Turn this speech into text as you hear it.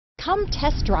Come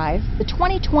test drive the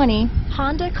 2020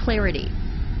 Honda Clarity.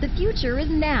 The future is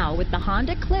now with the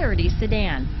Honda Clarity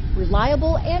sedan.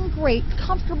 reliable and great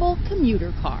comfortable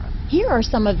commuter car. Here are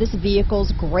some of this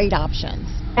vehicle's great options: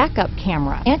 backup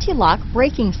camera, anti-lock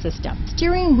braking system,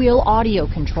 steering wheel audio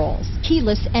controls,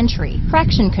 keyless entry,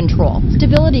 traction control,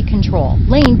 stability control,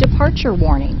 lane departure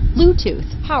warning, Bluetooth,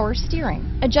 power steering,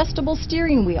 adjustable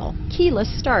steering wheel,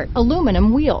 keyless start,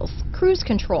 aluminum wheels, cruise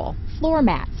control, floor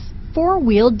mats,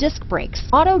 four-wheel disc brakes,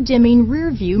 auto-dimming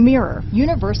rear-view mirror,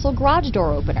 universal garage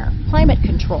door opener, climate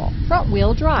control,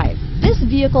 front-wheel drive. This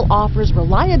vehicle offers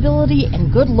reliability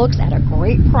and good looks at a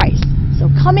great price. So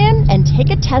come in and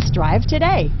take a test drive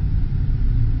today.